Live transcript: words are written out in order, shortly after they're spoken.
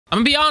I'm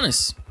gonna be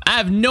honest. I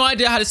have no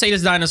idea how to say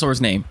this dinosaur's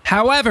name.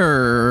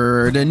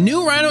 However, the new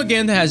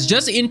Rhyniognatha has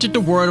just entered the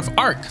world of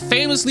Ark,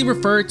 famously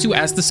referred to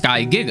as the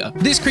Sky Giga.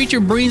 This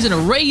creature brings an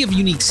array of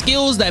unique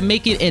skills that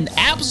make it an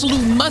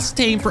absolute must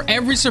tame for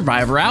every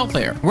survivor out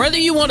there. Whether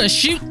you want to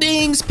shoot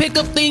things, pick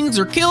up things,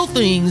 or kill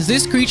things,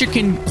 this creature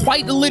can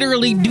quite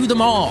literally do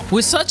them all.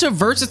 With such a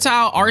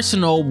versatile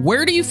arsenal,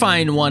 where do you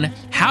find one?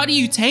 How do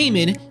you tame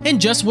it? And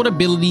just what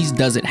abilities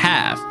does it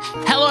have?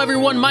 Hello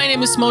everyone, my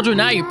name is smojo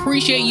and I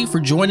appreciate you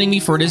for joining me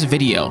for this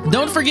video.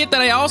 Don't forget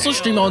that I also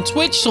stream on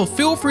Twitch, so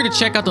feel free to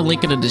check out the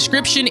link in the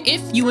description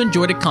if you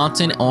enjoy the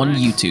content on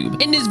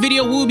YouTube. In this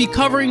video, we'll be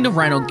covering the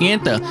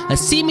Rhyniognatha, a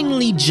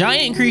seemingly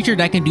giant creature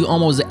that can do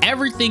almost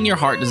everything your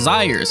heart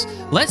desires.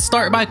 Let's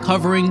start by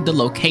covering the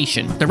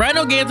location. The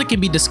Rhyniognatha can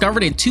be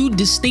discovered in two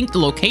distinct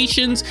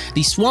locations,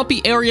 the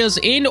swampy areas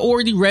and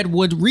or the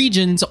redwood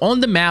regions on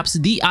the maps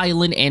The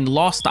Island and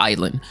Lost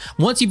Island.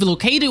 Once you've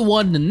located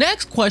one, the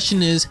next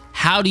question is,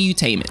 how do you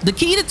tame it? The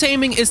key to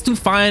taming is to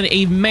find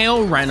a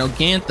male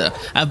Rhyniognatha.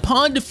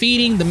 Upon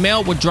defeating, the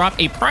male will drop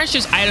a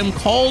precious item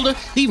called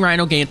the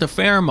Rhyniognatha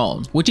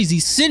Pheromone, which is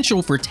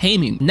essential for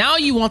taming. Now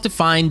you want to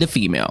find the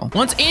female.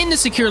 Once in the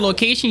secure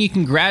location, you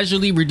can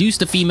gradually reduce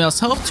the female's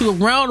health to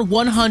around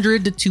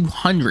 100 to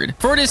 200.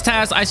 For this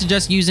task, I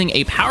suggest using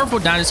a powerful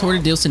dinosaur to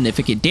deal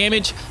significant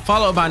damage,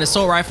 followed by an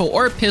assault rifle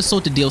or a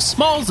pistol to deal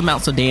small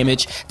amounts of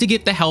damage to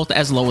get the health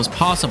as low as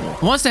possible.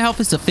 Once the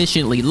health is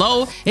sufficiently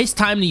low, it's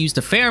time to use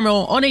the pheromone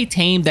on a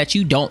tame that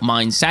you don't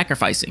mind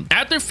sacrificing.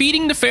 After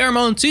feeding the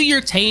pheromone to your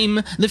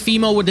tame, the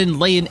female will then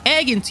lay an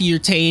egg into your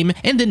tame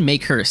and then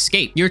make her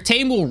escape. Your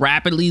tame will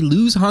rapidly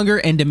lose hunger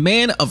and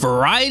demand a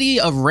variety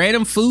of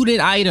random food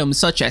and items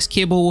such as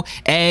kibble,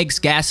 eggs,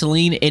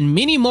 gasoline, and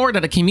many more that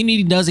the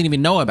community doesn't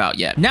even know about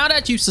yet. Now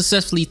that you've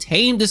successfully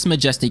tamed this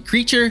majestic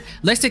creature,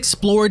 let's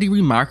explore the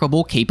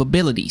remarkable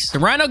capabilities. The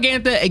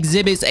Rhyniognatha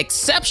exhibits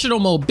exceptional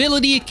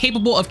mobility,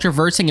 capable of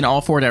traversing in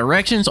all four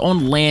directions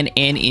on land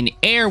and in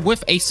air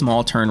with a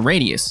small turn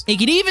radius. It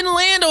can even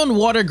land on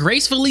water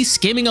gracefully,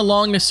 skimming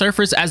along the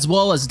surface as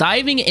well as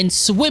diving and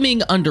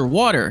swimming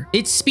underwater.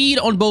 Its speed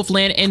on both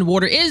land and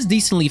water is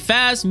decently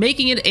fast,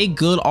 making it a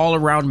good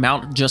all-around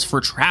mount just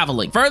for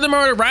traveling.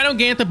 Furthermore, the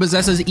Rhyniognatha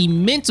possesses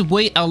immense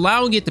weight,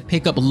 allowing it to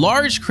pick up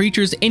large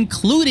creatures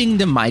including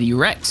the mighty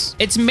Rex.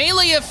 Its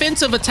melee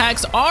offensive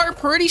attacks are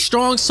pretty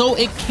strong, so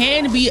it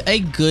can be a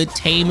good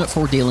tame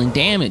for dealing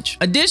damage.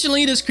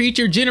 Additionally, this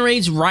creature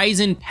generates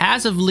Resin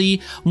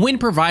passively when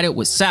provided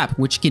with sap,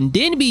 which can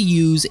then be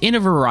used in a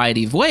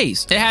variety of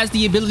ways. It has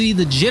the ability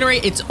to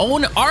generate its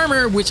own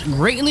armor, which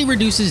greatly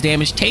reduces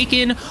damage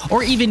taken,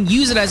 or even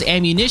use it as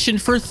ammunition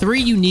for 3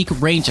 unique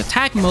range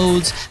attack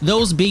modes,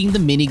 those being the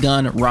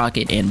minigun,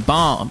 rocket, and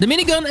bomb. The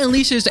minigun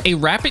unleashes a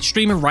rapid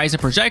stream of Resin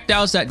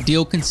projectiles that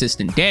deal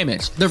consistent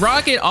damage. The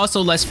rocket,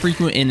 also less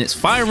frequent in its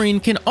firing,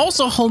 can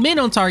also home in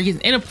on targets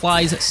and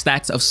applies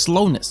stacks of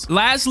slowness.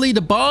 Lastly,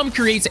 the bomb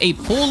creates a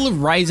pool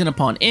of Resin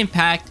upon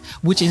impact,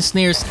 which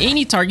ensnares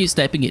any target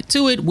stepping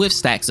into it with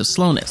stacks of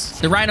slowness.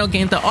 The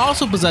Rhyniognatha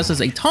also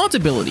possesses a taunt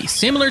ability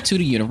similar to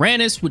the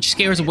Uranus, which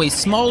scares away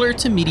smaller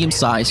to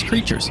medium-sized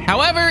creatures.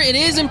 However, it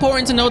is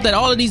important to note that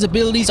all of these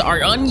abilities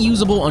are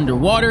unusable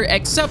underwater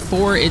except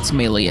for its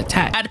melee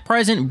attack. At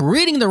present,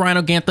 breeding the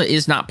Rhyniognatha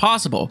is not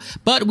possible,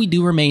 but we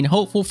do remain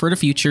hopeful for the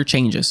future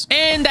changes.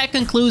 And that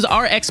concludes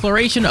our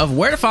exploration of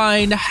where to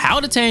find, how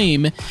to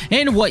tame,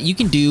 and what you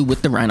can do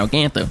with the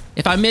Rhyniognatha.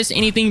 If I missed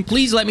anything,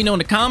 please let me know in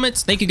the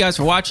comments. Thank you guys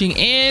for watching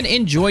and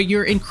enjoy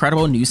your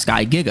incredible new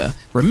Sky Giga.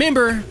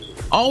 Remember,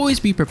 always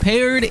be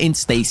prepared and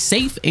stay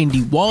safe in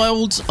the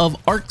wilds of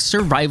Ark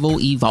Survival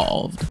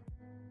Evolved.